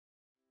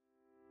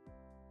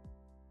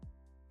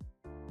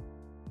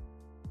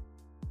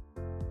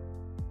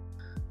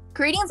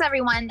Greetings,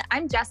 everyone.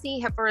 I'm Jessie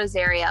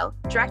Hippo-Rosario,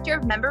 Director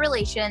of Member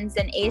Relations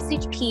and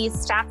ASHP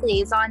Staff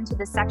Liaison to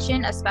the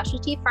Section of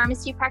Specialty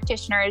Pharmacy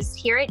Practitioners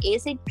here at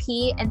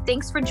ASHP, and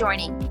thanks for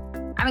joining.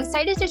 I'm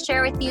excited to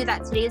share with you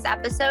that today's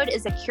episode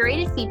is a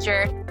curated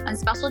feature on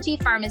specialty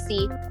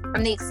pharmacy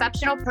from the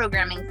exceptional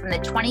programming from the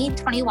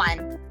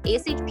 2021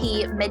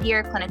 ASHP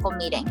Mid-Year Clinical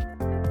Meeting.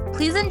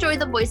 Please enjoy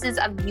the voices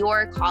of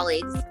your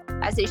colleagues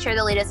as they share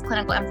the latest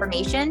clinical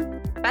information,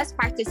 best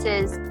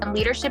practices, and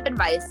leadership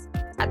advice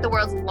at the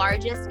world's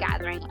largest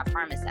gathering of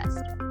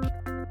pharmacists.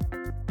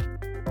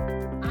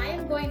 I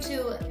am going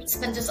to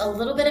spend just a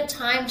little bit of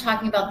time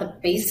talking about the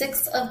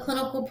basics of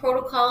clinical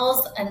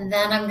protocols, and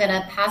then I'm going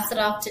to pass it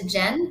off to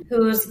Jen,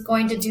 who's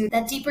going to do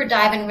that deeper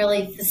dive and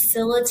really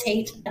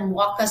facilitate and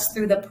walk us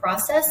through the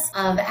process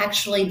of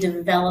actually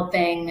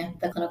developing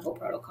the clinical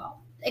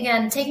protocol.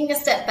 Again, taking a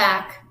step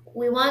back,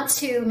 we want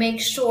to make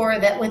sure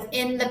that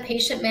within the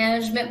patient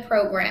management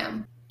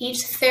program,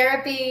 each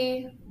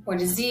therapy or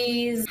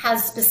disease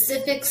has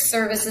specific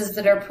services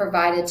that are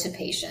provided to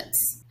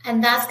patients.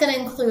 And that's going to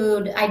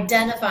include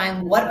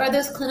identifying what are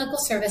those clinical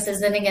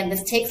services. And again,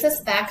 this takes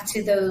us back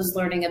to those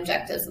learning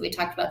objectives that we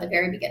talked about at the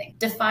very beginning.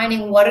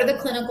 Defining what are the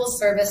clinical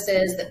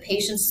services that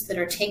patients that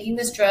are taking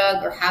this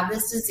drug or have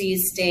this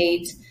disease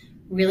state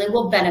really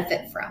will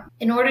benefit from.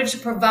 In order to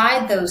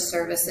provide those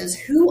services,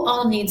 who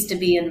all needs to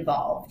be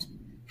involved?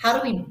 How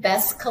do we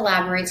best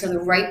collaborate so the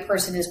right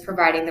person is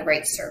providing the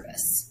right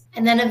service?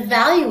 And then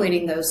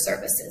evaluating those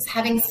services,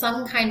 having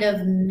some kind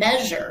of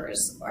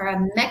measures or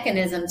a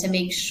mechanism to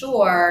make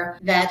sure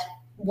that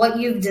what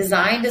you've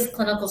designed as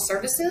clinical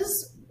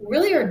services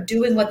really are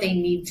doing what they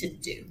need to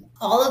do.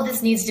 All of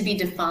this needs to be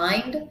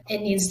defined, it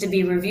needs to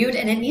be reviewed,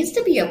 and it needs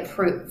to be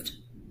approved.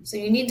 So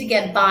you need to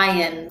get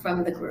buy-in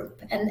from the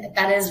group. And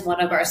that is one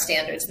of our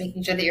standards,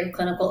 making sure that your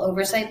clinical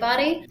oversight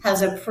body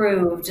has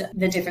approved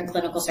the different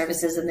clinical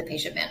services in the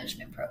patient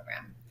management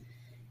program.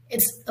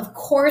 It's, of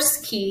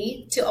course,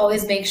 key to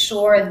always make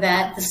sure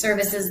that the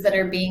services that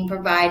are being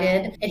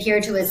provided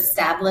adhere to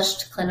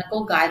established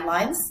clinical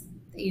guidelines,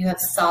 that you have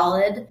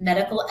solid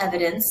medical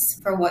evidence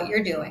for what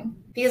you're doing.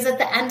 Because at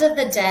the end of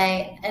the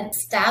day,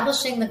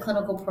 establishing the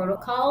clinical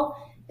protocol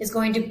is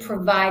going to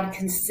provide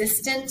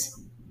consistent,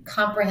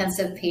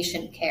 comprehensive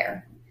patient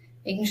care,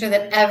 making sure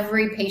that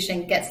every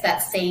patient gets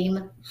that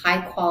same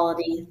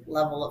high-quality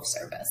level of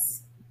service.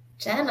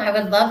 Jen, I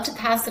would love to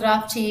pass it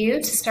off to you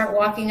to start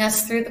walking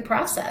us through the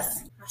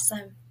process.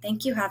 Awesome.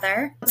 Thank you,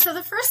 Heather. So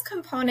the first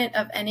component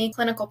of any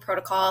clinical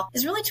protocol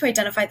is really to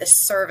identify the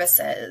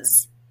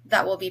services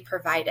that will be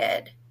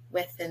provided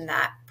within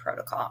that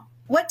protocol.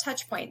 What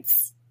touch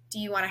points do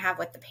you want to have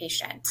with the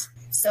patient?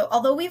 So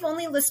although we've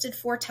only listed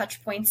 4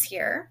 touch points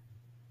here,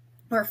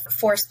 or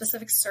 4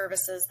 specific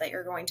services that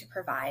you're going to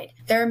provide,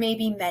 there may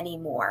be many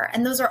more.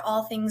 And those are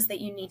all things that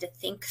you need to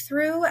think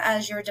through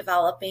as you're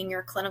developing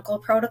your clinical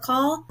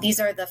protocol. These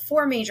are the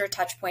 4 major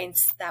touch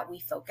points that we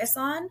focus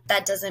on.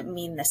 That doesn't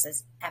mean this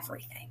is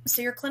everything.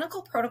 So your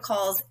clinical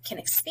protocols can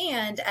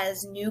expand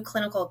as new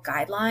clinical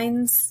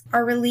guidelines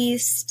are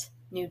released,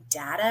 new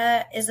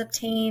data is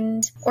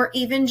obtained, or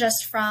even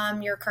just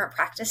from your current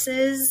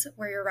practices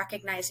where you're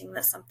recognizing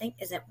that something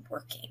isn't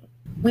working.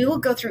 We will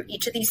go through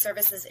each of these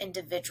services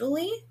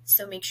individually,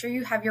 so make sure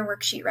you have your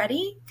worksheet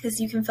ready because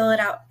you can fill it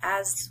out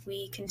as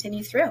we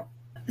continue through.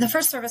 The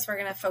first service we're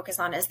going to focus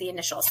on is the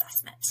initial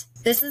assessment.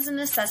 This is an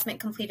assessment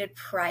completed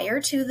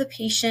prior to the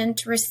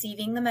patient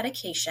receiving the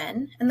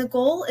medication, and the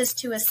goal is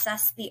to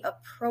assess the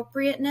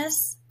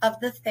appropriateness of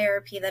the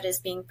therapy that is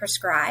being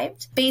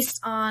prescribed based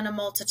on a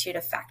multitude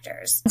of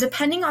factors.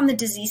 Depending on the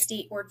disease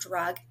state or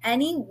drug,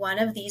 any one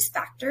of these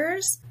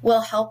factors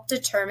will help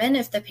determine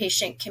if the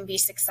patient can be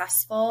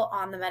successful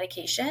on the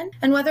medication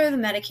and whether the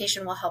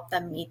medication will help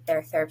them meet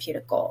their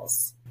therapeutic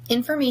goals.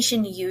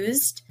 Information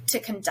used to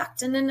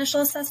conduct an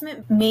initial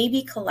assessment may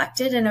be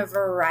collected in a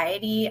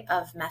variety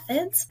of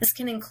methods. This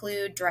can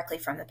include directly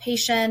from the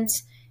patient,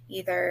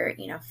 either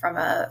from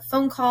a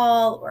phone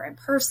call or in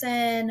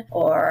person,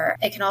 or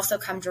it can also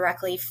come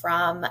directly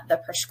from the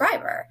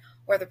prescriber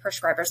or the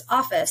prescriber's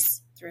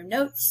office through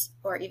notes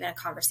or even a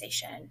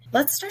conversation.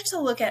 Let's start to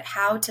look at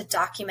how to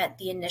document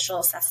the initial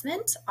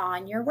assessment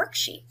on your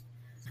worksheet.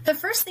 The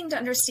first thing to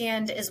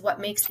understand is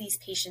what makes these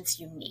patients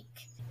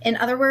unique. In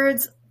other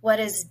words, what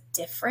is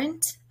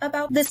different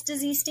about this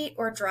disease state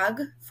or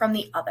drug from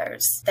the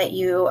others that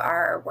you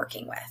are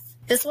working with.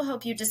 This will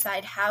help you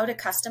decide how to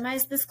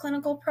customize this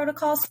clinical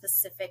protocol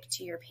specific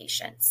to your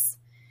patients.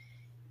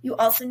 You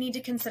also need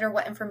to consider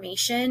what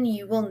information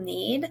you will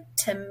need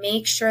to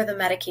make sure the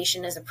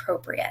medication is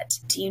appropriate.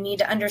 Do you need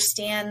to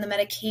understand the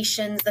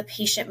medications the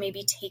patient may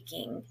be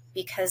taking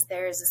because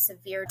there is a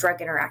severe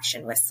drug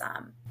interaction with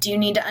some? Do you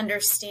need to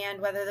understand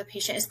whether the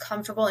patient is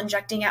comfortable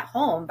injecting at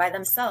home by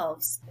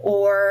themselves,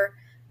 or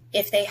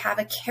if they have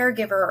a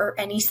caregiver or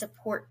any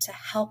support to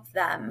help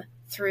them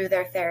through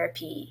their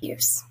therapy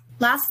use?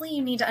 Lastly,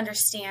 you need to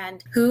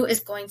understand who is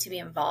going to be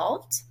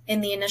involved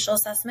in the initial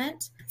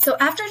assessment. So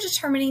after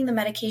determining the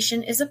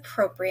medication is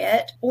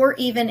appropriate, or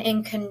even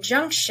in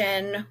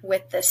conjunction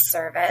with this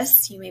service,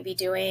 you may be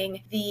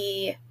doing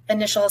the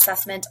initial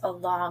assessment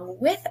along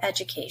with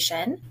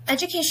education.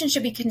 Education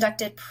should be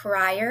conducted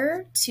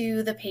prior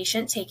to the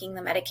patient taking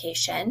the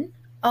medication,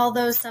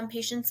 although some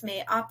patients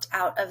may opt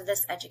out of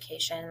this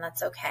education.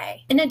 That's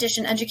okay. In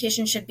addition,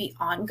 education should be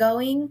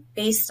ongoing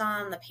based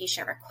on the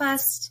patient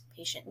request,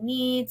 patient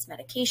needs,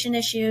 medication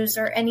issues,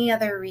 or any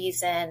other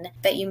reason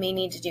that you may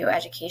need to do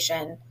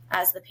education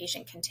as the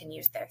patient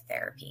continues their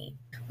therapy.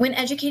 When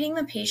educating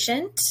the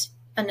patient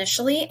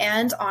initially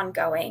and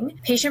ongoing,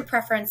 patient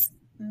preference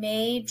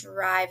may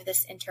drive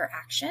this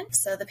interaction.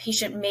 So the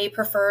patient may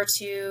prefer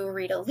to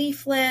read a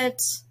leaflet,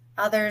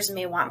 others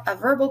may want a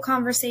verbal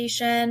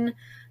conversation,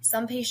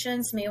 some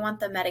patients may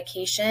want the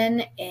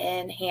medication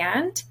in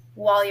hand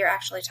while you're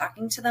actually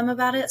talking to them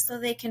about it so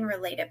they can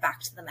relate it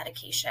back to the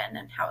medication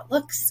and how it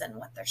looks and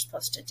what they're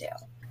supposed to do.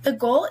 The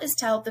goal is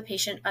to help the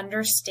patient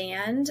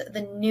understand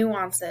the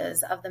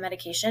nuances of the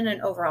medication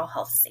and overall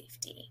health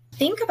safety.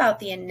 Think about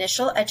the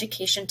initial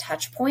education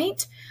touch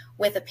point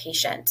with a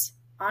patient.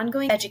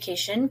 Ongoing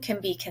education can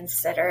be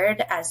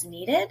considered as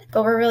needed,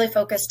 but we're really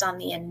focused on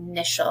the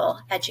initial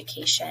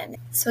education.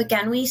 So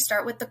again, we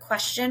start with the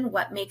question,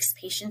 what makes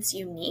patients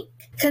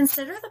unique?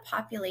 Consider the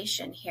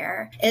population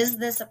here. Is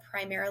this a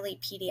primarily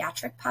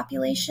pediatric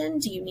population?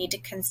 Do you need to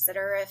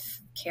consider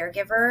if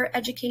caregiver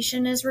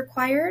education is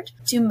required?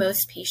 Do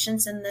most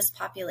patients in this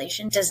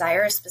population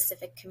desire a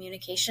specific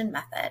communication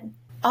method?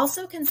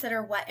 Also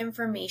consider what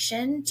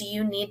information do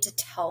you need to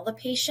tell the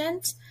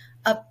patient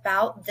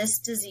about this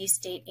disease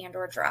state and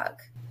or drug.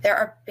 There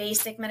are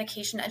basic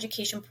medication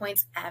education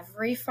points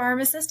every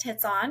pharmacist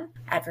hits on: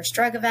 adverse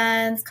drug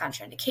events,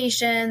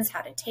 contraindications,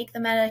 how to take the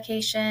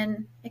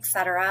medication,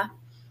 etc.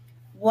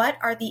 What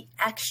are the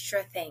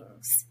extra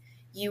things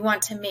you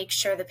want to make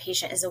sure the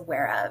patient is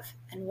aware of?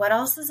 And what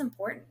else is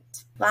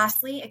important?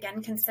 Lastly,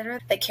 again, consider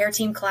the care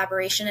team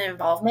collaboration and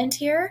involvement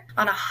here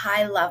on a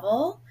high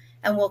level,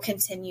 and we'll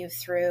continue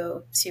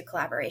through to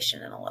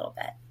collaboration in a little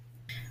bit.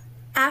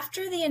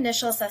 After the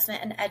initial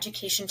assessment and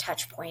education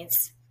touch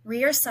points,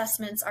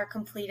 reassessments are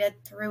completed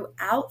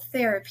throughout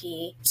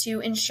therapy to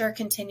ensure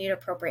continued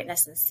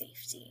appropriateness and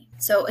safety.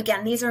 So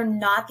again, these are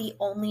not the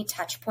only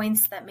touch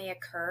points that may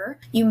occur.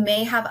 You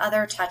may have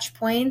other touch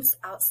points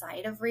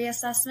outside of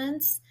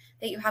reassessments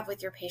that you have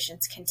with your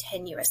patients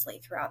continuously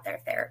throughout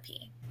their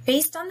therapy.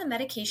 Based on the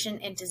medication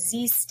and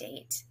disease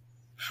state,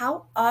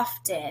 how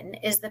often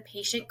is the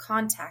patient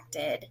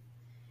contacted?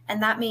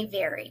 And that may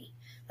vary.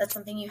 That's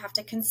something you have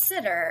to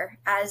consider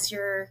as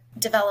you're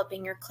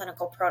developing your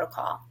clinical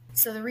protocol.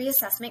 So the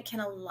reassessment can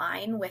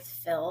align with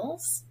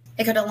fills.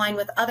 It could align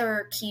with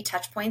other key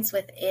touch points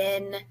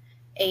within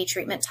a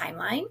treatment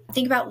timeline.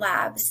 Think about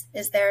labs.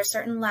 Is there a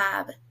certain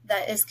lab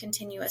that is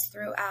continuous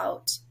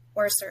throughout,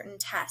 or a certain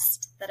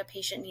test that a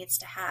patient needs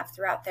to have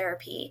throughout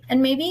therapy?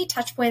 And maybe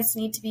touch points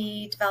need to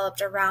be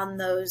developed around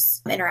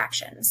those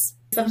interactions.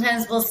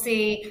 Sometimes we'll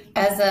see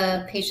as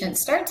a patient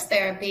starts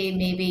therapy,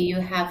 maybe you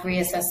have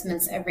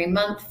reassessments every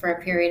month for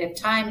a period of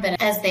time,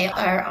 but as they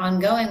are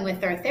ongoing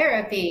with their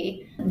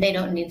therapy, they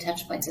don't need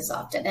touch points as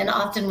often. And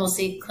often we'll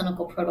see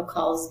clinical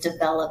protocols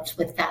developed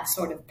with that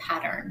sort of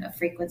pattern of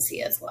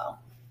frequency as well.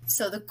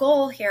 So the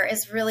goal here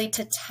is really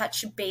to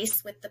touch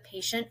base with the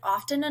patient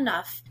often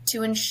enough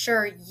to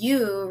ensure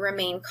you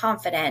remain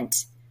confident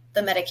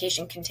the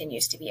medication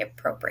continues to be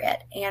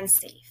appropriate and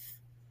safe.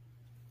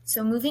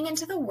 So moving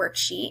into the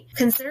worksheet,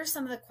 consider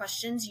some of the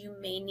questions you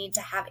may need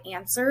to have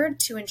answered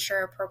to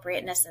ensure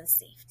appropriateness and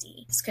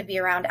safety. This could be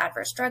around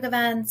adverse drug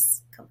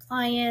events,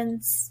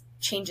 compliance,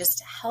 changes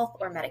to health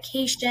or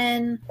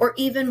medication, or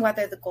even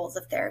whether the goals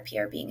of therapy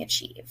are being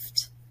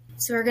achieved.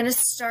 So we're going to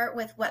start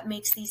with what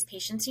makes these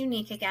patients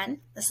unique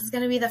again. This is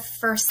going to be the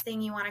first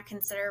thing you want to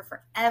consider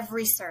for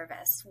every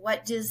service.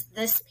 What does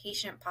this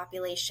patient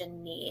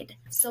population need?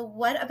 So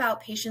what about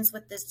patients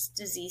with this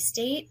disease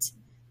state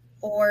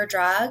or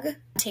drug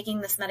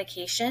taking this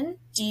medication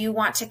do you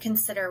want to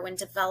consider when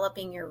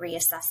developing your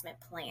reassessment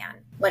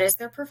plan? What is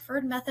their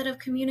preferred method of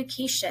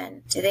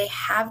communication? Do they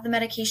have the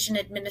medication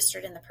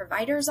administered in the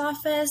provider's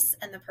office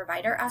and the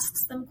provider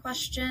asks them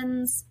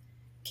questions?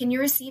 Can you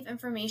receive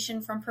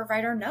information from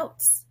provider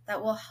notes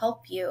that will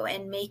help you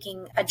in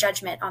making a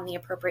judgment on the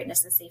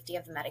appropriateness and safety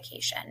of the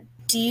medication?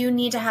 Do you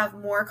need to have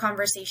more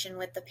conversation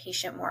with the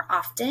patient more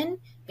often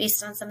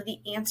based on some of the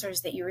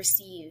answers that you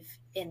receive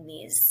in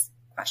these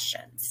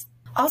questions?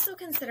 Also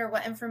consider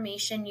what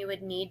information you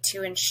would need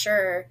to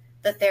ensure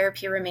the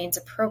therapy remains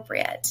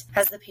appropriate.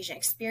 Has the patient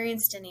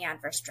experienced any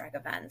adverse drug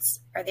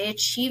events? Are they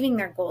achieving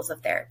their goals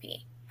of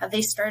therapy? Have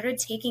they started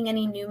taking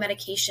any new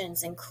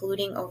medications,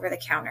 including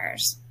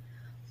over-the-counters?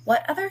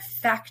 What other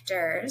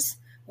factors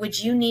would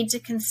you need to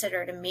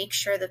consider to make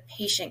sure the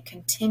patient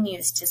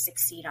continues to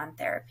succeed on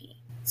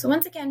therapy? So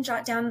once again,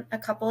 jot down a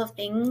couple of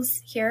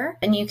things here,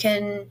 and you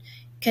can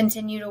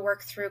continue to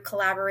work through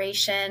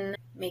collaboration,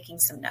 making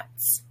some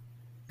notes.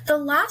 The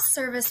last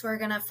service we're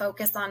going to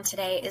focus on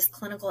today is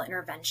clinical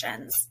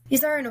interventions.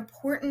 These are an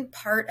important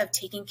part of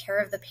taking care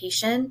of the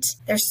patient.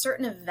 There's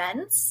certain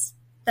events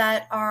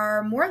that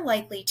are more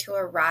likely to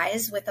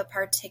arise with a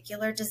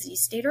particular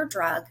disease state or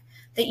drug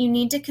that you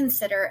need to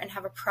consider and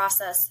have a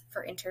process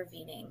for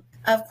intervening.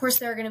 Of course,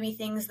 there are going to be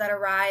things that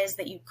arise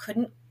that you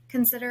couldn't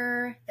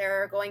consider.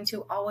 There are going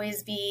to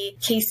always be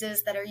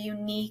cases that are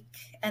unique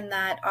and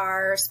that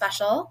are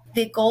special.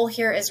 The goal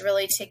here is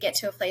really to get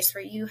to a place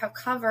where you have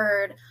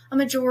covered a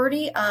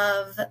majority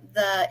of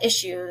the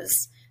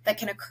issues that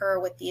can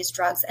occur with these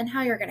drugs and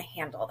how you're going to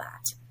handle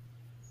that.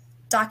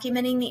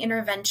 Documenting the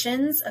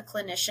interventions a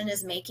clinician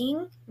is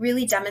making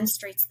really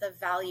demonstrates the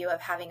value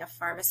of having a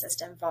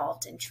pharmacist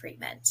involved in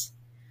treatment.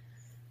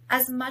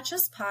 As much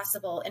as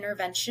possible,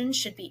 intervention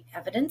should be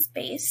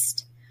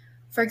evidence-based.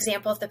 For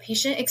example, if the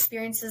patient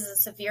experiences a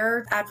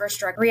severe adverse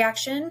drug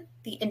reaction,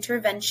 the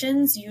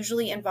interventions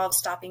usually involve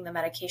stopping the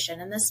medication,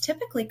 and this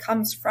typically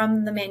comes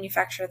from the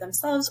manufacturer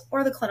themselves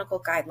or the clinical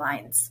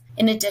guidelines.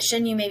 In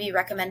addition, you may be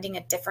recommending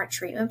a different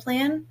treatment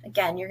plan.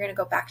 Again, you're going to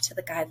go back to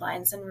the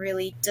guidelines and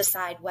really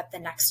decide what the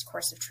next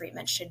course of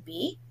treatment should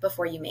be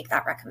before you make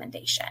that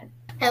recommendation.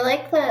 I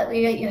like that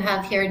you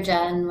have here,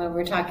 Jen, where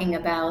we're talking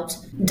about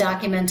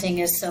documenting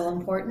is so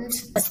important,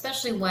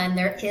 especially when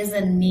there is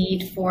a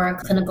need for a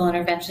clinical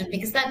intervention,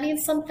 because that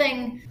means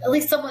something at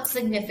least somewhat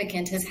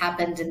significant has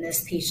happened in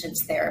this patient's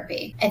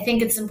therapy. I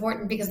think it's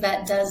important because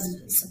that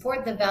does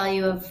support the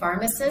value of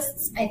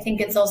pharmacists. I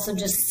think it's also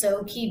just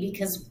so key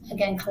because,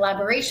 again,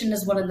 collaboration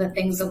is one of the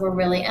things that we're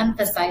really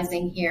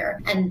emphasizing here,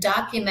 and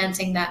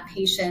documenting that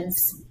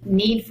patient's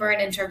need for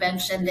an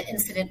intervention, the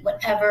incident,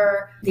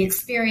 whatever the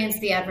experience,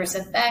 the adverse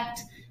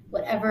effect,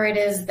 whatever it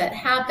is that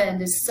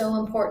happened is so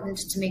important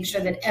to make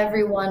sure that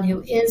everyone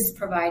who is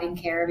providing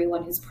care,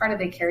 everyone who's part of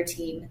the care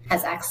team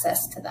has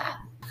access to that.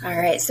 All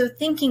right, so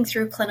thinking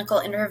through clinical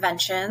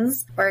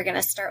interventions, we're going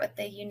to start with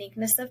the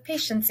uniqueness of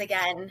patients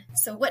again.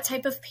 So what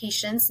type of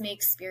patients may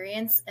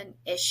experience an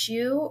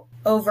issue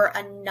over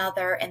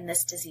another in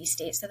this disease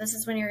state? So this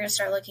is when you're going to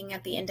start looking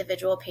at the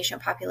individual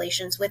patient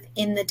populations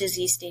within the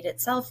disease state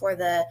itself or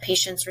the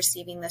patients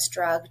receiving this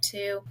drug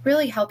to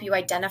really help you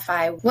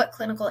identify what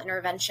clinical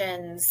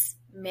interventions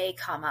may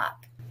come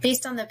up.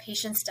 Based on the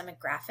patient's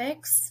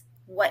demographics,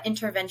 what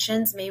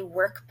interventions may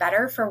work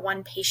better for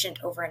one patient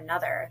over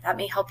another. That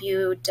may help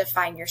you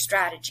define your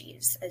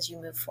strategies as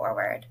you move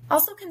forward.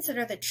 Also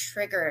consider the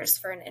triggers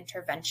for an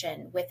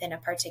intervention within a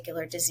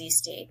particular disease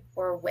state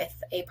or with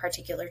a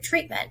particular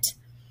treatment.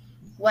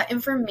 What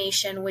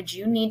information would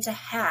you need to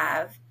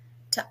have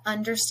to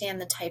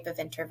understand the type of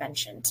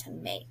intervention to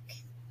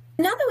make?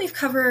 Now that we've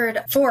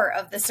covered 4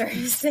 of the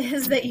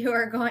services that you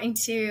are going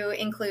to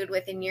include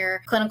within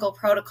your clinical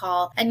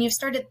protocol, and you've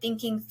started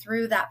thinking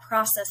through that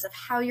process of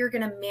how you're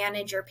going to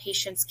manage your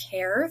patient's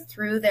care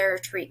through their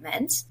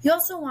treatment, you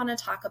also want to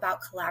talk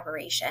about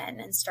collaboration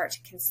and start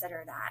to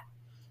consider that.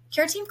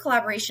 Care team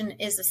collaboration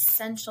is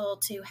essential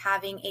to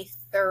having a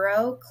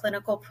thorough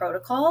clinical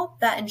protocol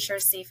that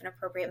ensures safe and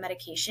appropriate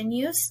medication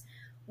use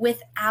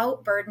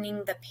without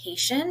burdening the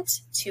patient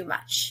too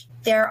much.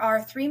 There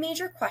are 3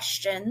 major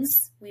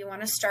questions we want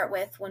to start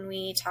with when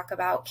we talk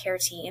about care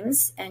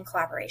teams and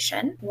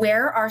collaboration.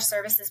 Where are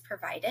services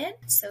provided?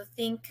 So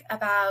think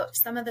about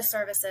some of the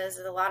services,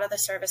 a lot of the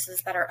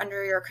services that are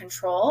under your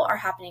control are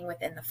happening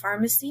within the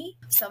pharmacy.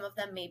 Some of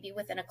them may be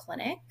within a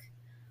clinic.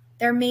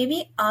 There may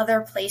be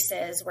other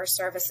places where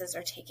services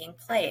are taking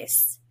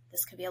place.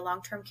 This could be a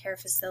long-term care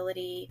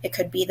facility. It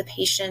could be the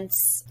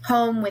patient's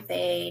home with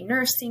a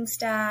nursing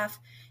staff.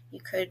 You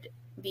could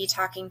be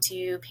talking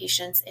to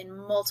patients in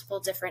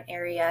multiple different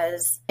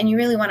areas, and you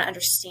really want to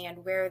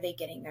understand where are they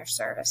getting their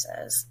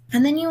services.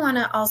 And then you want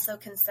to also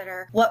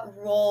consider what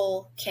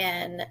role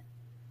can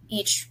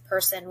each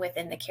person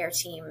within the care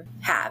team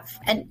have.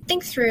 And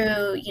think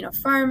through,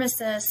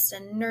 pharmacists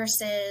and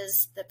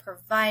nurses, the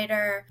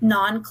provider,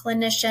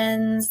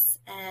 non-clinicians,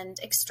 and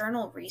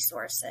external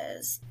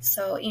resources.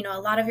 So, a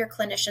lot of your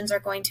clinicians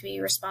are going to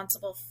be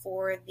responsible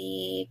for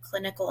the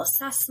clinical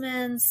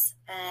assessments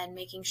and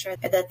making sure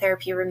that the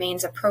therapy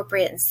remains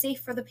appropriate and safe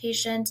for the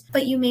patient,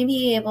 but you may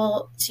be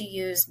able to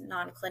use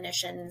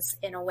non-clinicians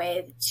in a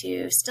way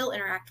to still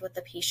interact with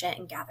the patient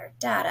and gather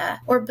data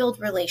or build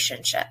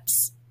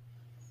relationships.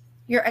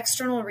 Your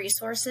external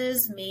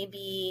resources may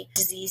be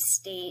disease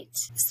state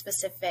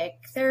specific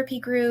therapy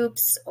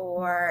groups,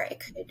 or it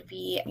could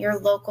be your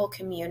local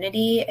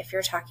community if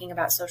you're talking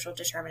about social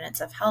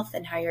determinants of health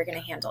and how you're going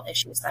to handle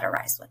issues that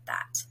arise with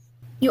that.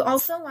 You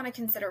also want to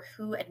consider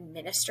who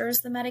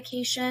administers the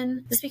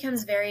medication. This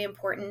becomes very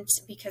important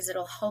because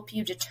it'll help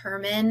you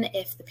determine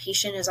if the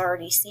patient is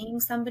already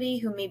seeing somebody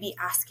who may be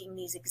asking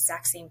these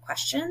exact same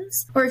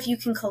questions, or if you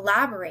can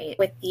collaborate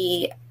with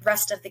the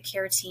rest of the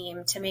care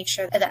team to make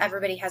sure that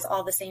everybody has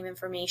all the same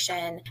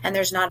information and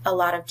there's not a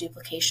lot of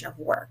duplication of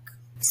work.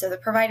 So the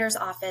provider's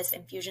office,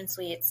 infusion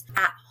suites,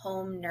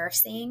 at-home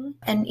nursing,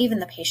 and even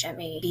the patient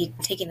may be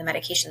taking the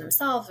medication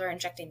themselves or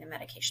injecting the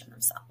medication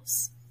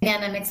themselves.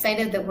 Again, I'm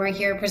excited that we're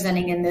here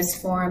presenting in this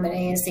forum at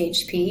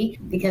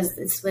ASHP because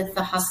it's with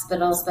the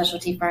hospital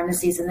specialty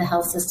pharmacies and the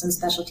health system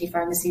specialty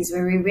pharmacies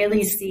where we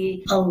really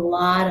see a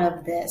lot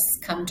of this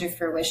come to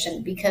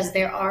fruition, because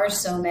there are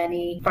so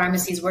many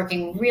pharmacies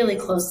working really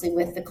closely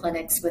with the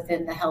clinics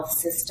within the health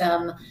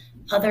system,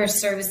 other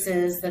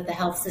services that the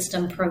health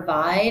system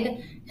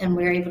provide, and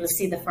we're able to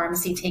see the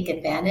pharmacy take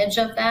advantage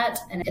of that.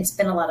 And it's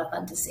been a lot of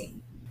fun to see.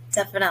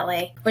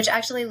 Definitely, which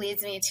actually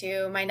leads me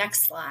to my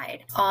next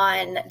slide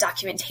on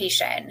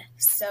documentation.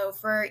 So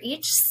for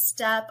each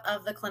step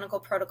of the clinical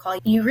protocol,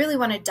 you really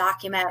want to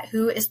document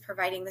who is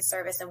providing the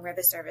service and where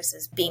the service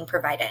is being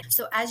provided.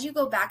 So as you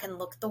go back and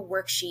look at the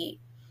worksheet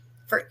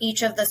for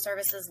each of the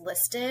services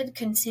listed,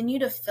 continue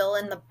to fill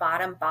in the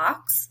bottom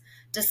box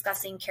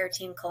discussing care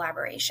team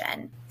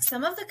collaboration.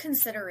 Some of the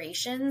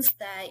considerations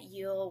that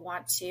you'll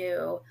want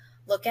to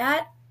look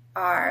at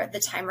are the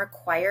time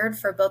required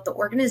for both the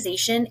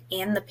organization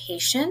and the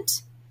patient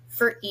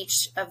for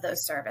each of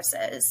those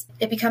services.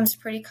 It becomes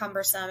pretty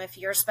cumbersome if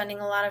you're spending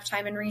a lot of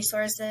time and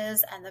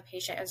resources and the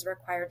patient is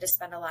required to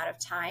spend a lot of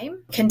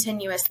time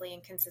continuously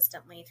and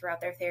consistently throughout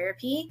their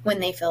therapy when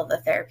they feel the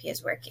therapy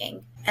is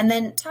working. And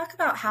then talk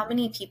about how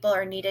many people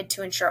are needed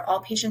to ensure all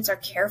patients are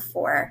cared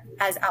for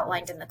as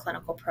outlined in the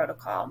clinical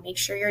protocol. Make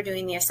sure you're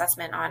doing the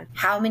assessment on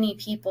how many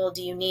people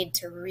do you need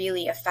to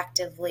really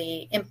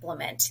effectively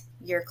implement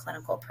your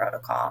clinical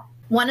protocol.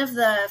 One of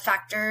the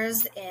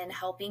factors in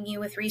helping you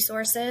with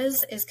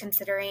resources is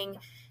considering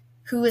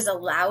who is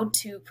allowed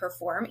to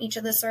perform each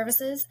of the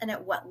services and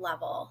at what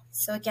level.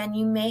 So again,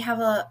 you may have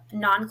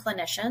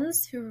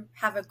non-clinicians who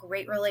have a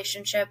great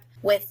relationship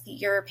with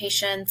your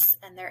patients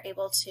and they're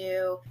able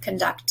to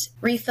conduct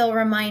refill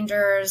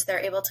reminders, they're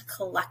able to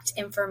collect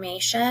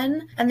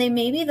information, and they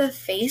may be the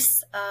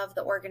face of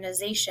the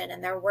organization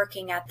and they're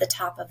working at the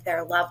top of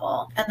their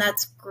level. And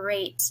that's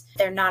great.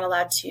 They're not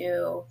allowed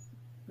to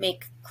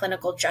make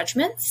clinical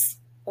judgments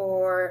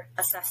or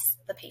assess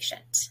the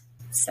patient.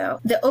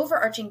 So the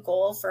overarching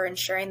goal for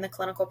ensuring the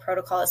clinical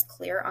protocol is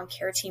clear on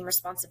care team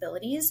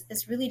responsibilities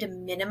is really to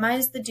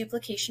minimize the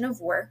duplication of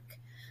work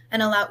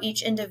and allow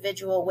each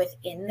individual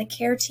within the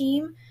care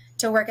team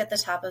to work at the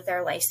top of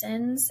their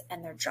license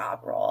and their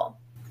job role.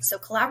 So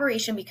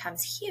collaboration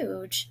becomes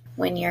huge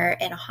when you're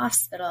in a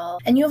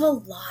hospital and you have a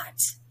lot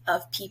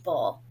of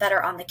people that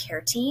are on the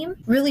care team.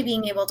 Really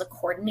being able to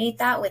coordinate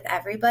that with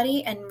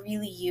everybody and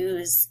really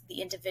use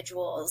the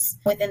individuals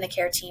within the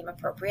care team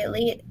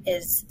appropriately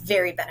is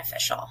very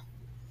beneficial.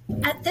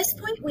 At this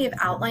point, we have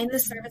outlined the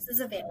services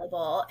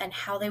available and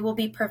how they will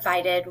be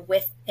provided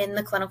within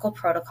the clinical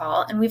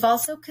protocol, and we've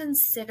also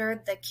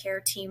considered the care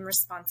team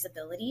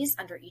responsibilities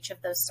under each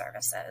of those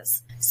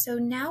services. So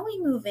now we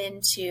move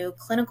into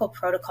clinical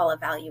protocol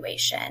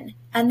evaluation,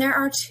 and there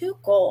are two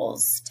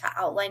goals to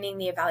outlining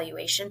the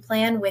evaluation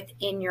plan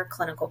within your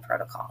clinical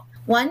protocol.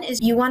 One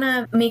is you want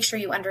to make sure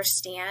you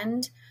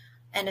understand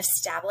and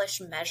establish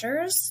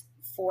measures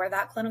for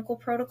that clinical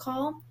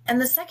protocol.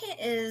 And the second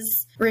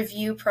is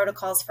review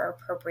protocols for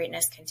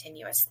appropriateness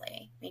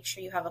continuously. Make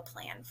sure you have a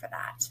plan for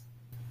that.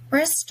 We're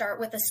going to start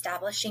with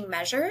establishing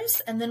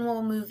measures, and then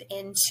we'll move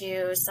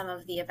into some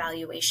of the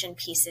evaluation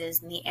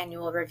pieces and the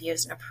annual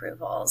reviews and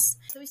approvals.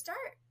 So we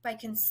start by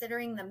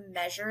considering the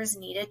measures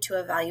needed to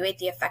evaluate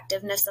the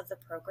effectiveness of the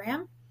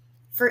program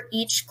for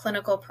each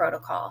clinical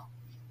protocol.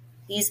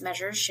 These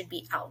measures should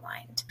be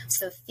outlined.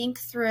 So think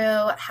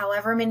through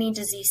however many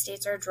disease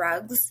states or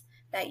drugs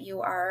that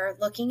you are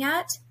looking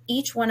at.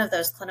 Each one of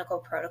those clinical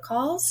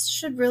protocols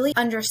should really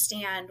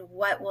understand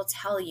what will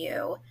tell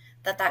you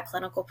that that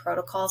clinical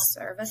protocol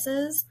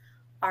services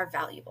are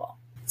valuable.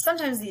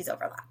 Sometimes these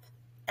overlap,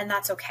 and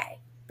that's okay,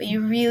 but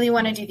you really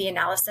want to do the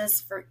analysis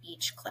for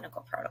each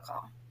clinical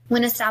protocol.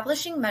 When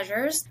establishing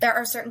measures, there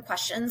are certain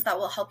questions that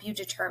will help you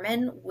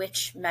determine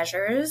which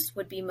measures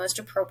would be most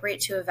appropriate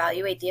to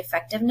evaluate the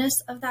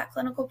effectiveness of that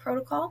clinical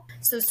protocol.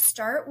 So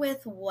start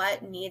with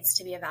what needs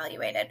to be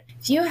evaluated.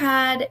 If you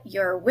had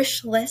your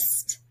wish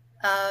list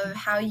of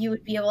how you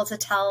would be able to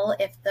tell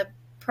if the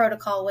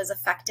protocol was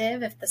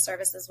effective, if the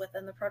services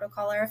within the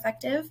protocol are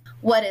effective,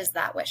 what is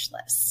that wish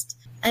list?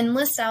 And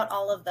list out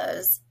all of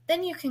those.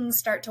 Then you can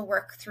start to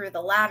work through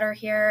the ladder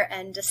here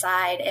and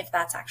decide if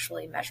that's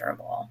actually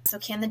measurable. So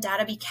can the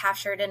data be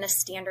captured in a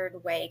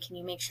standard way? Can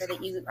you make sure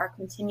that you are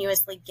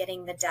continuously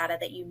getting the data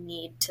that you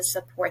need to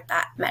support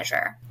that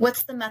measure?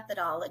 What's the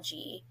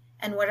methodology?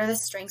 And what are the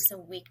strengths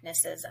and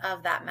weaknesses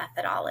of that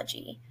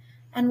methodology?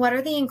 And what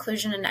are the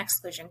inclusion and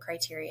exclusion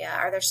criteria?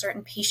 Are there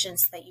certain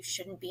patients that you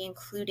shouldn't be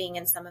including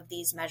in some of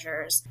these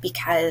measures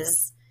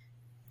because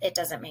it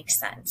doesn't make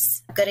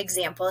sense? A good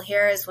example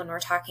here is when we're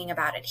talking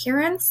about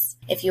adherence.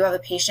 If you have a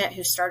patient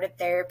who started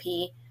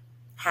therapy,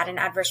 had an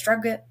adverse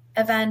drug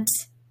event,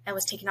 and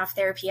was taken off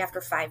therapy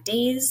after 5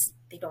 days,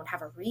 they don't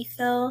have a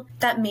refill,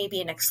 that may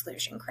be an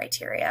exclusion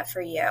criteria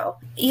for you.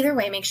 Either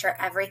way, make sure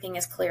everything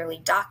is clearly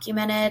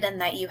documented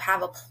and that you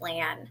have a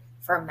plan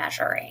for for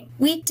measuring.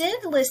 We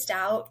did list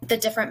out the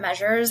different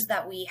measures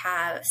that we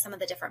have, some of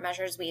the different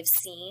measures we've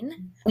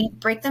seen. We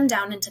break them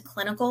down into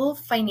clinical,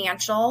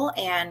 financial,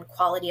 and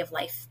quality of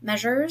life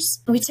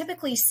measures. We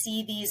typically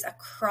see these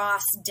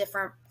across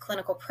different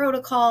clinical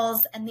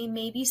protocols, and they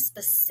may be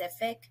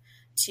specific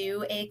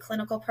to a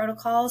clinical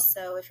protocol.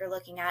 So if you're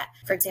looking at,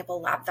 for example,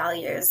 lab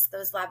values,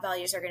 those lab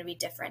values are going to be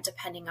different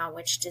depending on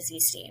which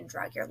disease state and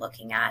drug you're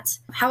looking at.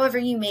 However,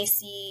 you may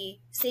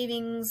see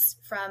savings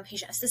from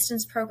patient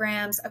assistance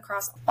programs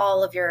across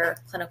all of your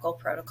clinical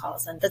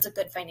protocols, and that's a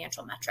good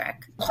financial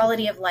metric.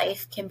 Quality of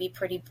life can be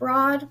pretty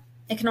broad.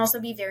 It can also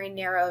be very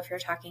narrow if you're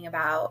talking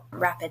about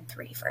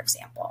RAPID-3, for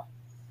example.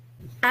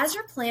 As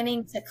you're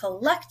planning to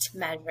collect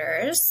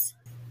measures,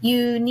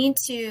 you need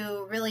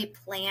to really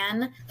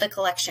plan the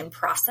collection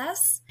process.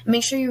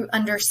 Make sure you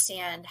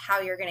understand how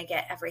you're going to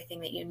get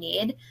everything that you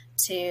need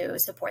to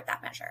support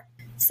that measure.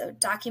 So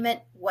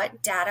document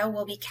what data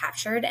will be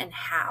captured and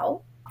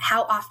how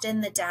often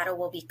the data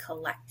will be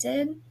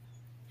collected,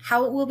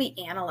 how it will be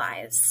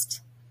analyzed,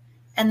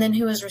 and then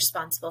who is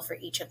responsible for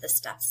each of the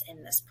steps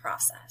in this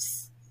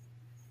process.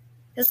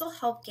 This will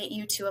help get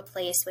you to a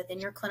place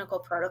within your clinical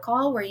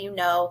protocol where you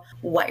know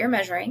what you're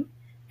measuring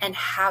and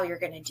how you're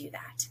going to do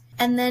that.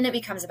 And then it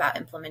becomes about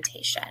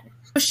implementation.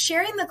 So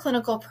sharing the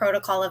clinical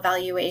protocol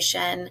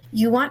evaluation,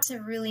 you want to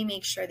really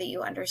make sure that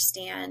you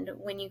understand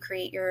when you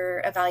create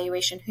your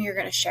evaluation who you're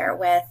going to share it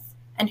with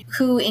and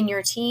who in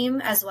your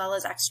team as well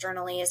as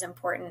externally is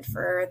important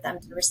for them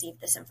to receive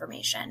this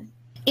information.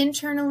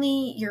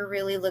 Internally, you're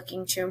really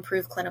looking to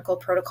improve clinical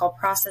protocol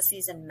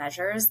processes and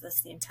measures.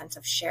 That's the intent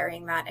of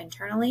sharing that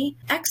internally.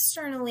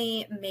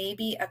 Externally may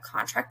be a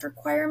contract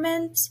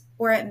requirement,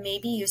 or it may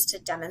be used to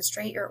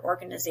demonstrate your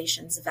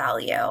organization's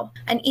value.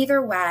 And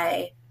either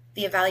way,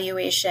 the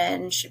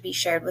evaluation should be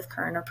shared with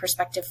current or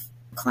prospective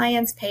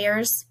clients,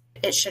 payers.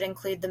 It should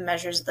include the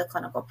measures of the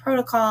clinical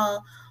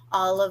protocol,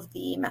 all of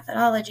the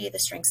methodology, the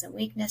strengths and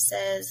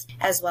weaknesses,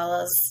 as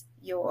well as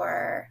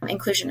your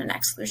inclusion and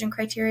exclusion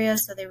criteria,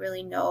 so they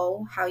really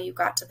know how you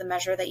got to the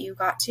measure that you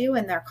got to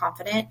and they're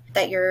confident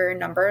that your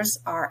numbers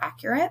are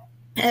accurate.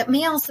 It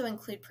may also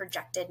include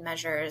projected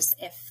measures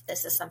if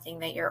this is something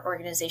that your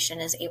organization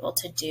is able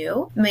to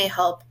do. It may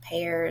help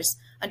payers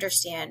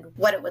understand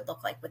what it would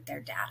look like with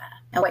their data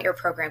and what your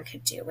program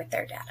could do with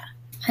their data.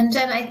 And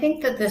Jen, I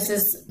think that this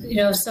is,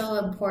 so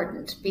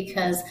important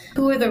because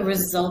who are the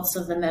results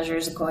of the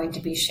measures going to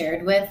be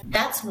shared with?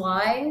 That's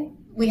why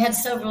we had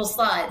several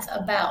slides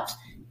about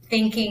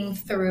thinking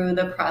through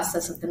the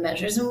process of the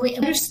measures. And we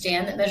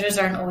understand that measures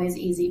aren't always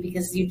easy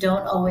because you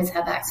don't always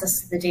have access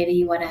to the data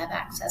you want to have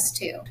access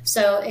to.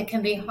 So it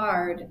can be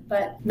hard,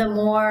 but the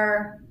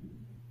more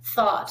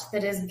thought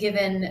that is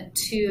given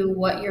to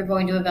what you're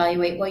going to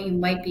evaluate, what you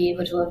might be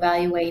able to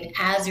evaluate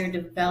as you're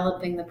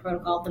developing the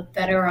protocol, the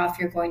better off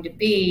you're going to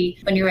be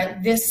when you're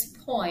at this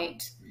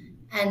point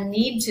and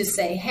need to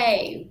say,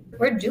 hey,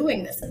 we're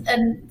doing this.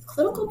 And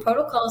clinical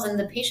protocols and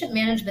the patient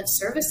management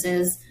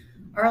services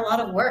are a lot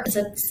of work. It's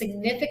a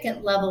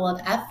significant level of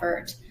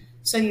effort.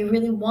 So you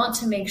really want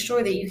to make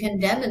sure that you can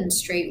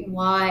demonstrate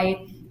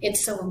why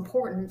it's so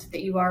important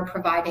that you are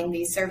providing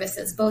these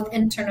services, both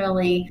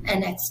internally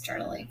and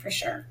externally, for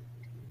sure.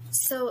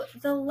 So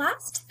the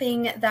last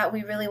thing that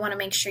we really want to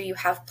make sure you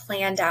have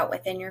planned out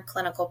within your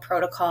clinical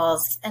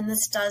protocols, and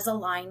this does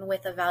align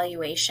with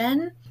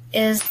evaluation,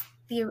 is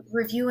the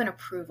review and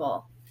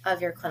approval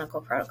of your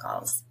clinical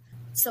protocols.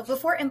 So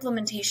before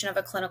implementation of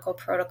a clinical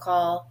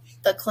protocol,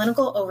 the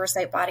clinical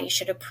oversight body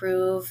should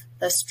approve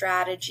the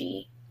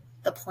strategy,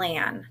 the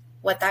plan,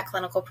 what that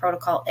clinical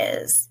protocol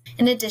is.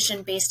 In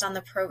addition, based on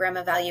the program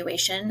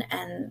evaluation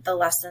and the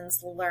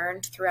lessons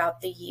learned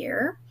throughout the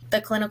year,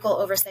 the clinical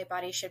oversight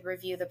body should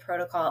review the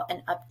protocol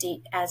and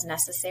update as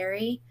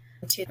necessary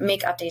to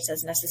make updates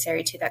as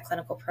necessary to that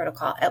clinical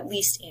protocol at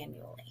least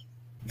annually.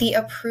 The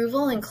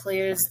approval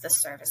includes the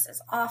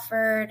services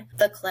offered,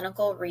 the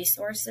clinical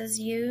resources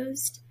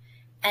used,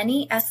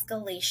 any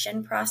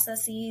escalation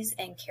processes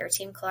and care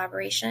team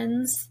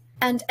collaborations,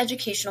 and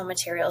educational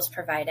materials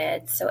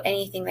provided. So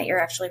anything that you're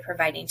actually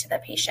providing to the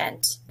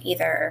patient,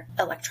 either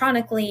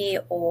electronically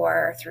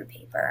or through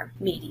paper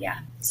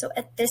media. So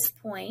at this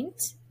point,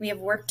 we have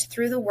worked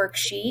through the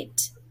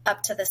worksheet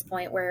up to this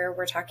point where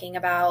we're talking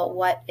about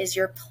what is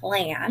your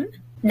plan.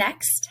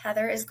 Next,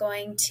 Heather is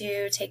going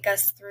to take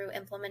us through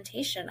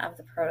implementation of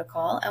the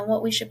protocol and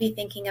what we should be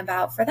thinking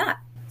about for that.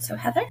 So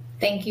Heather?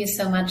 Thank you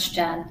so much,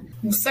 Jen.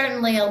 And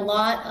certainly a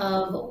lot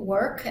of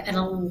work and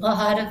a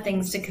lot of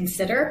things to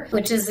consider,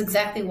 which is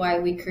exactly why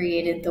we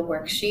created the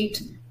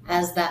worksheet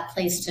as that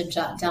place to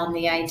jot down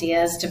the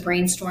ideas, to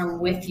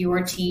brainstorm with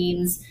your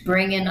teams,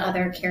 bring in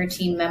other care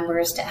team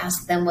members to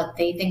ask them what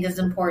they think is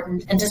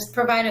important, and just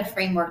provide a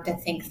framework to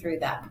think through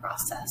that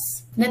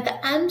process. And at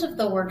the end of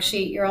the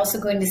worksheet, you're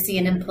also going to see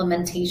an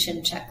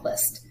implementation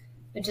checklist,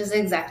 which is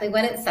exactly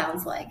what it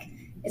sounds like.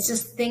 It's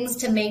just things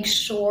to make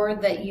sure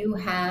that you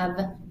have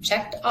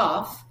checked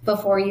off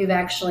before you've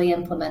actually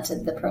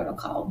implemented the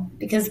protocol.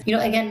 Because,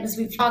 again, as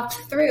we've talked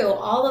through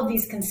all of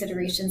these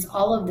considerations,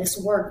 all of this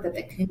work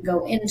that can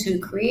go into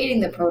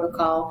creating the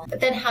protocol, but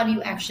then how do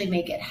you actually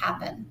make it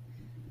happen?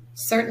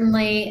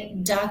 Certainly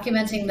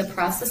documenting the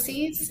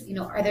processes,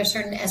 are there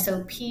certain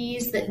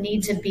SOPs that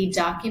need to be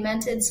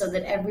documented so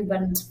that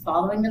everyone's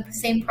following the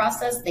same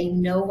process? They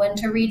know when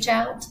to reach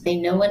out, they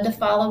know when to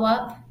follow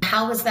up.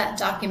 How is that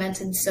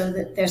documented so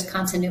that there's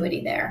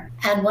continuity there?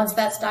 And once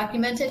that's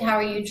documented, how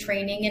are you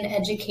training and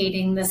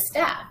educating the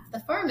staff,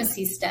 the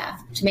pharmacy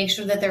staff, to make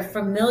sure that they're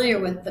familiar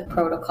with the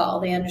protocol,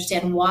 they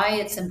understand why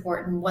it's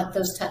important, what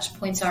those touch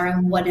points are,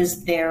 and what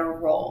is their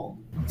role?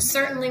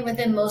 Certainly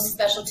within most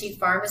specialty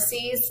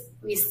pharmacies,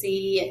 we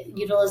see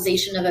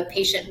utilization of a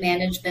patient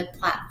management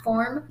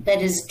platform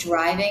that is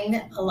driving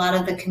a lot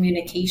of the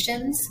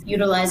communications,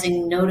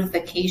 utilizing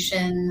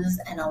notifications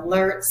and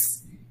alerts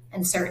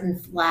and certain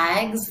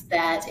flags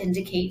that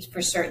indicate for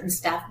certain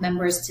staff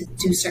members to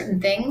do certain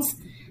things.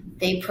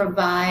 They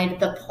provide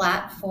the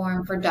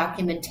platform for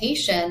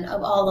documentation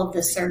of all of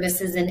the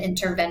services and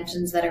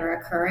interventions that are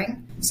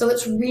occurring. So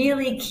it's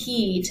really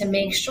key to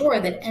make sure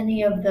that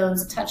any of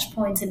those touch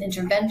points and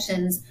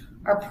interventions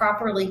are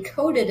properly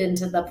coded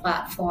into the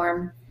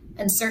platform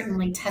and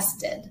certainly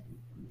tested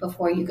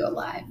before you go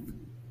live.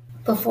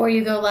 Before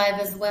you go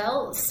live as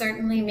well,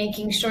 certainly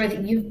making sure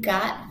that you've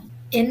got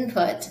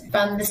input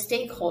from the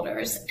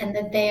stakeholders and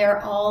that they are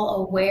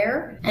all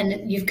aware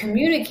and you've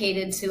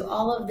communicated to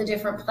all of the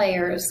different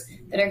players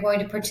that are going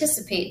to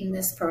participate in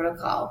this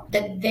protocol,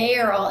 that they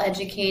are all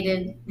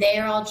educated, they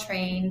are all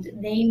trained,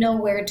 they know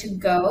where to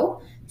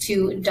go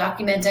to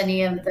document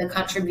any of the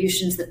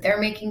contributions that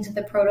they're making to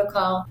the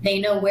protocol. They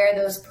know where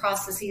those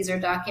processes are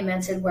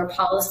documented, where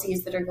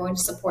policies that are going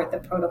to support the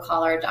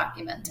protocol are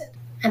documented.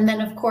 And then,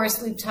 of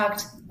course, we've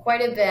talked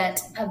quite a bit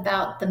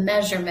about the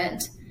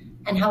measurement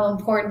and how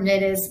important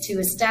it is to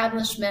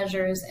establish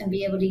measures and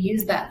be able to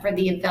use that for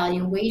the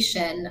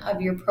evaluation of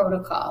your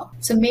protocol.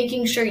 So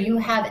making sure you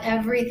have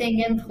everything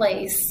in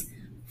place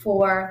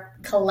for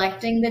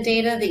collecting the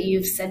data that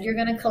you've said you're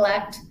going to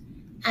collect,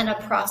 and a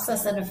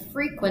process and a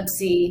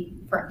frequency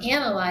for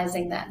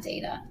analyzing that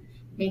data.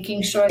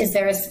 Making sure, is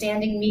there a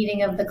standing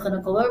meeting of the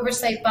clinical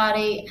oversight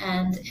body,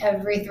 and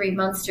every 3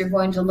 months you're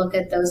going to look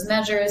at those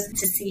measures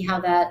to see how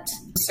that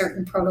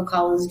certain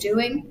protocol is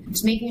doing.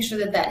 It's making sure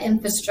that that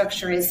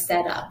infrastructure is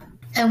set up.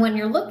 And when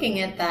you're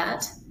looking at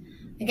that,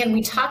 again,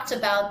 we talked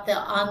about the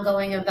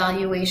ongoing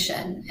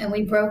evaluation, and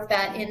we broke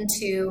that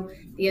into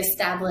the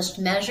established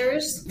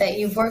measures that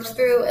you've worked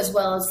through, as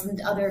well as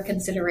other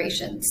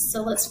considerations.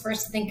 So let's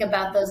first think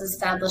about those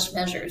established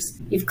measures.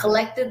 You've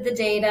collected the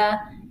data.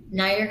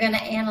 Now you're going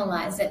to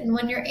analyze it. And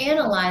when you're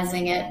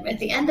analyzing it, at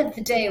the end of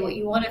the day, what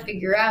you want to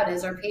figure out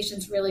is, are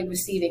patients really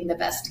receiving the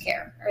best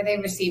care? Are they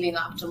receiving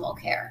optimal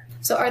care?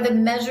 So are the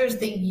measures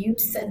that you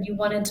said you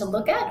wanted to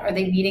look at, are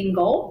they meeting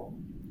goal?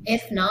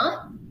 If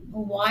not,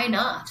 why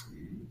not?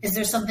 Is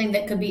there something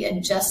that could be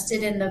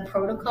adjusted in the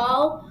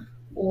protocol?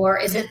 Or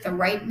is it the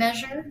right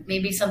measure?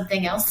 Maybe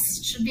something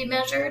else should be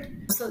measured.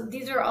 So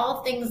these are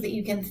all things that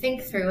you can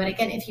think through. And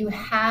again, if you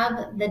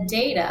have the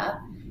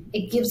data,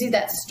 it gives you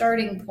that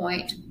starting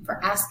point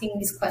for asking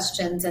these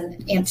questions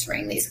and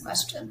answering these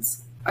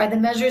questions. Are the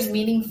measures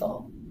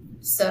meaningful?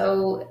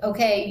 So,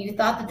 okay, you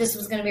thought that this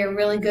was going to be a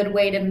really good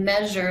way to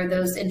measure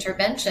those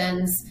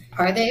interventions.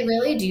 Are they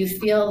really? Do you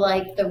feel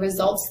like the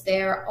results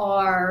there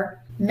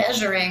are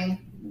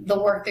measuring the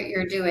work that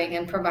you're doing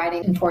and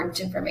providing important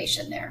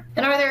information there?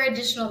 And are there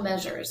additional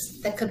measures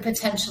that could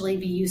potentially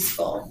be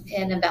useful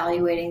in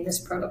evaluating this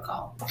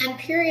protocol? And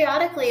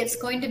periodically, it's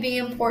going to be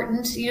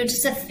important,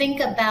 just to think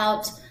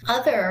about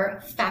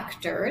other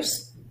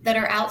factors that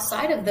are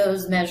outside of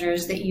those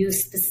measures that you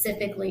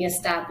specifically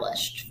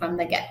established from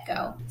the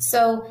get-go.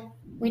 So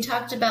we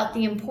talked about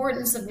the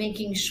importance of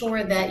making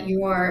sure that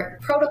your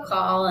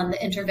protocol and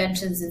the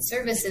interventions and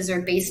services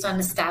are based on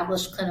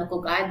established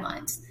clinical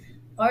guidelines.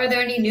 Are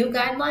there any new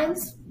guidelines?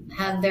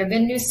 Have there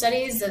been new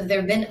studies? Have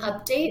there been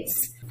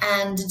updates?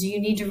 And do you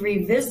need to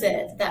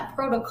revisit that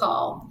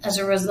protocol as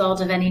a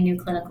result of any new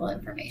clinical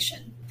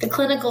information? The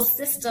clinical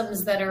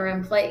systems that are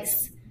in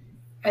place,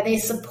 are they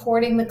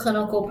supporting the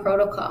clinical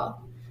protocol?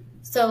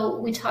 So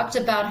we talked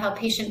about how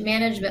patient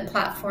management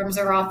platforms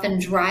are often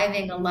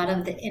driving a lot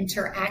of the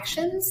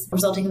interactions,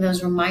 resulting in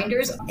those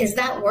reminders. Is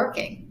that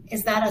working?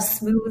 Is that a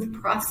smooth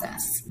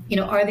process?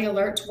 Are the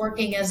alerts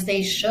working as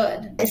they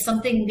should? Is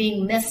something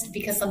being missed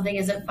because something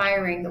isn't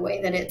firing the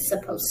way that it's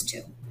supposed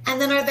to? And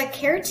then are the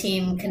care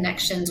team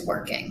connections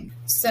working?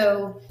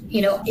 So,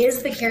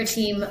 is the care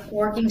team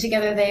working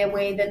together the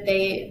way that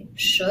they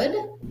should?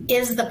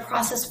 Is the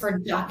process for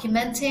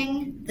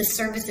documenting the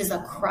services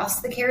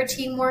across the care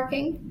team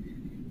working?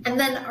 And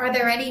then are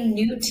there any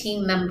new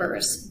team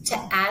members to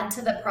add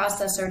to the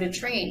process or to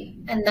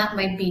train? And that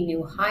might be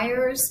new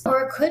hires,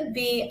 or it could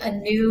be a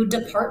new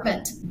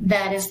department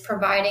that is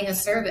providing a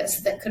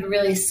service that could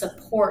really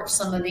support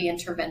some of the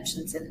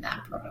interventions in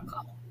that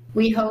protocol.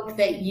 We hope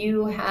that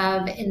you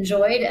have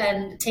enjoyed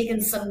and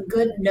taken some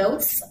good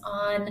notes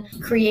on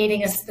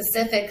creating a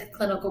specific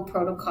clinical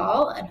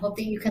protocol, and hope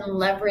that you can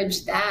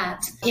leverage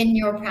that in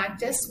your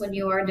practice when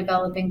you are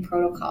developing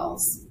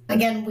protocols.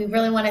 Again, we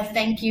really want to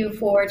thank you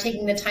for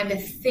taking the time to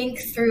think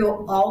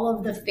through all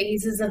of the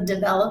phases of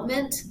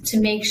development to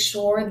make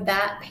sure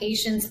that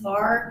patients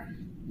are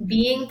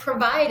being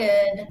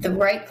provided the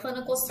right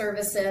clinical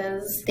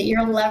services, that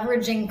you're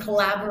leveraging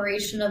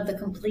collaboration of the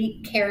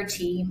complete care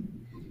team,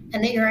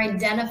 and that you're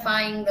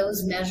identifying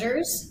those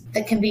measures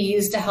that can be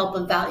used to help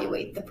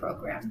evaluate the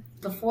program.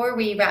 Before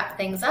we wrap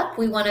things up,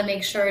 we want to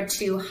make sure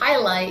to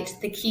highlight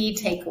the key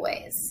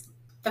takeaways.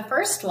 The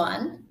first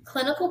one,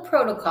 clinical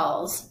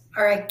protocols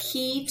are a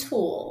key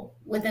tool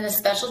within a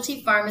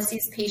specialty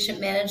pharmacy's patient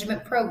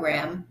management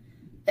program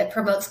that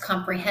promotes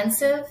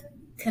comprehensive,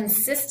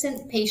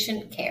 consistent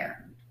patient care.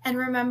 And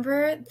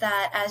remember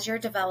that as you're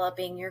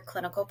developing your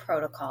clinical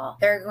protocol,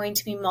 there are going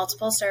to be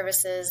multiple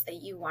services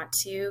that you want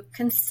to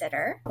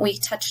consider. We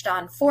touched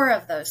on 4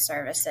 of those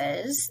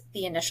services: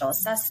 the initial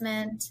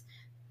assessment,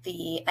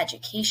 the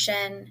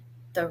education,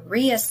 the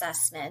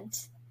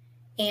reassessment,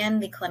 and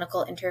the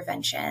clinical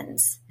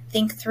interventions.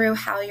 Think through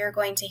how you're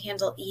going to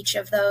handle each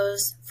of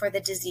those for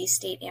the disease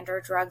state and or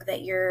drug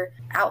that you're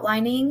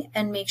outlining,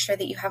 and make sure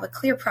that you have a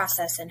clear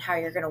process in how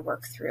you're going to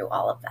work through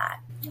all of that.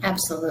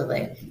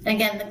 Absolutely.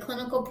 Again, the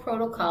clinical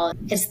protocol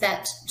is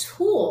that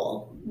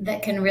tool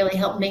that can really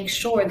help make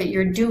sure that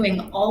you're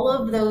doing all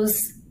of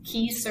those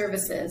key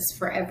services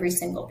for every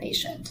single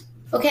patient.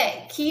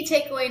 Okay, key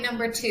takeaway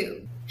number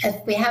 2.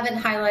 If we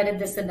haven't highlighted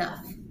this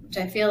enough, which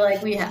I feel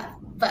like we have,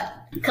 but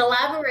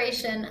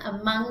collaboration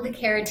among the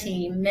care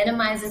team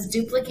minimizes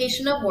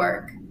duplication of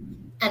work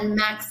and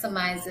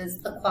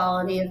maximizes the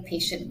quality of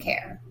patient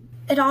care.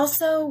 It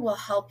also will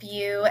help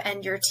you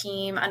and your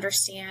team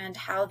understand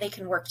how they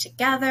can work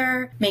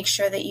together, make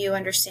sure that you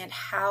understand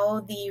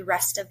how the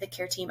rest of the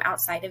care team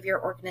outside of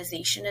your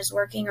organization is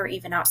working, or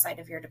even outside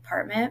of your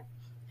department.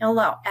 It'll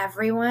allow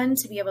everyone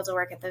to be able to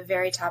work at the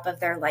very top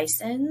of their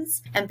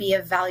license and be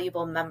a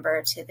valuable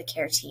member to the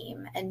care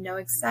team and know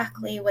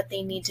exactly what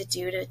they need to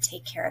do to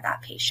take care of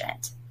that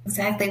patient.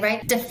 Exactly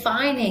right.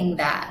 Defining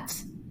that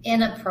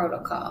in a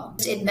protocol,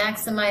 it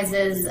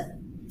maximizes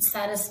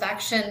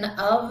satisfaction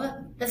of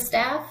the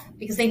staff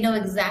because they know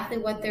exactly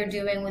what they're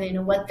doing, they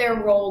know what their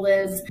role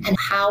is and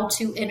how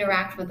to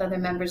interact with other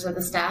members of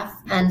the staff,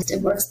 and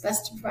it works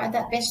best to provide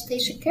that best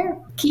patient care.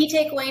 Key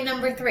takeaway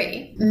number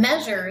 3,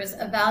 measures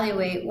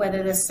evaluate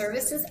whether the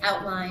services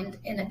outlined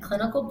in a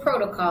clinical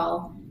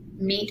protocol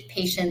meet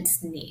patients'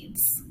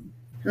 needs.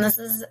 And this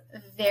is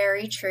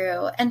very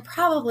true, and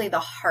probably the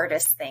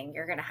hardest thing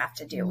you're going to have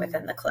to do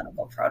within the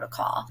clinical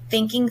protocol.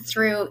 Thinking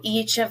through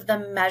each of the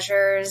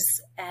measures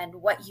and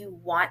what you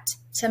want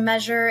to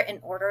measure in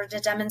order to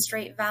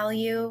demonstrate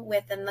value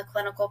within the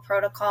clinical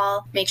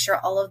protocol. Make sure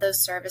all of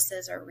those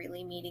services are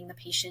really meeting the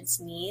patient's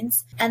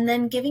needs, and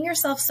then giving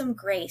yourself some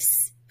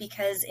grace.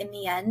 Because in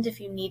the end, if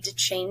you need to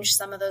change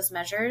some of those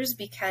measures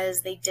because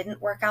they didn't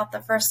work out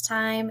the first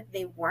time,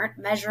 they weren't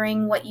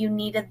measuring what you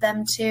needed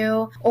them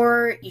to,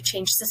 or you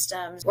changed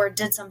systems or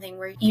did something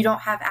where you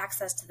don't have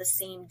access to the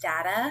same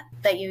data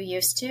that you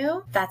used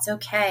to, that's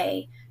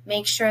okay.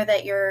 Make sure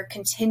that you're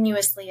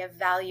continuously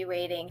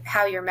evaluating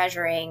how you're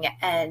measuring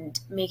and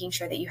making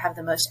sure that you have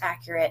the most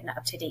accurate and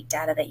up-to-date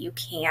data that you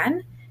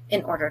can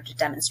in order to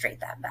demonstrate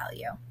that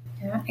value.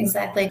 Yeah,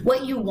 exactly.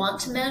 What you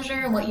want to measure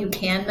and what you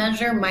can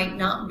measure might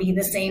not be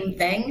the same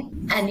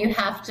thing, and you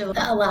have to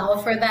allow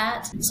for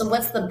that. So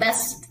what's the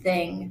best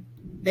thing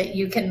that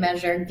you can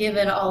measure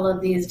given all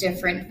of these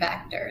different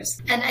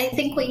factors? And I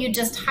think what you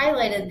just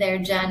highlighted there,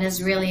 Jen,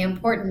 is really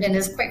important and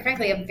is quite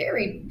frankly a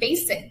very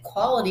basic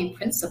quality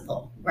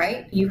principle,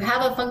 right? You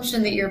have a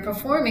function that you're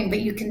performing,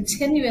 but you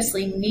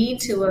continuously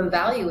need to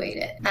evaluate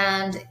it.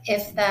 And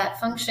if that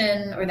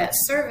function or that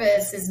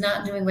service is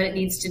not doing what it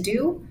needs to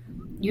do,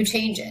 you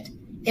change it.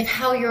 If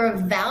how you're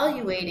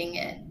evaluating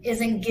it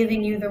isn't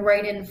giving you the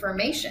right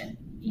information,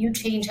 you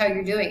change how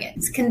you're doing it.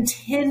 It's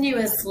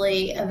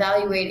continuously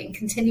evaluating,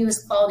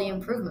 continuous quality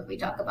improvement. We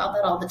talk about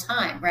that all the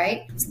time,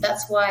 right? So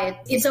that's why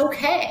it's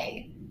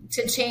okay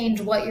to change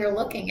what you're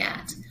looking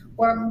at.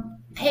 Or,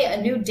 hey, a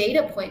new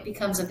data point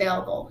becomes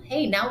available.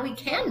 Hey, now we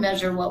can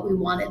measure what we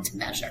wanted to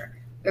measure,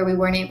 where we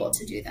weren't able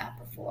to do that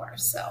before.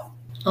 So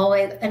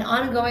always an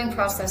ongoing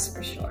process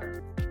for sure.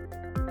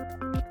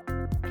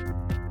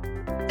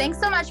 Thanks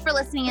so much for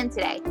listening in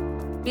today.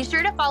 Be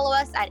sure to follow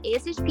us at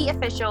ASHP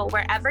Official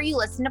wherever you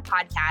listen to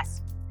podcasts.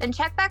 Then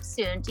check back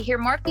soon to hear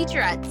more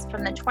featurettes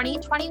from the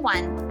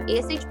 2021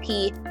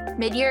 ASHP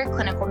Mid-Year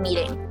Clinical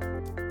Meeting.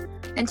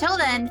 Until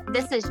then,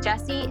 this is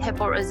Jessie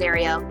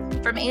Hipple-Rosario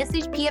from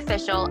ASHP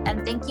Official,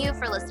 and thank you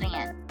for listening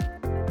in.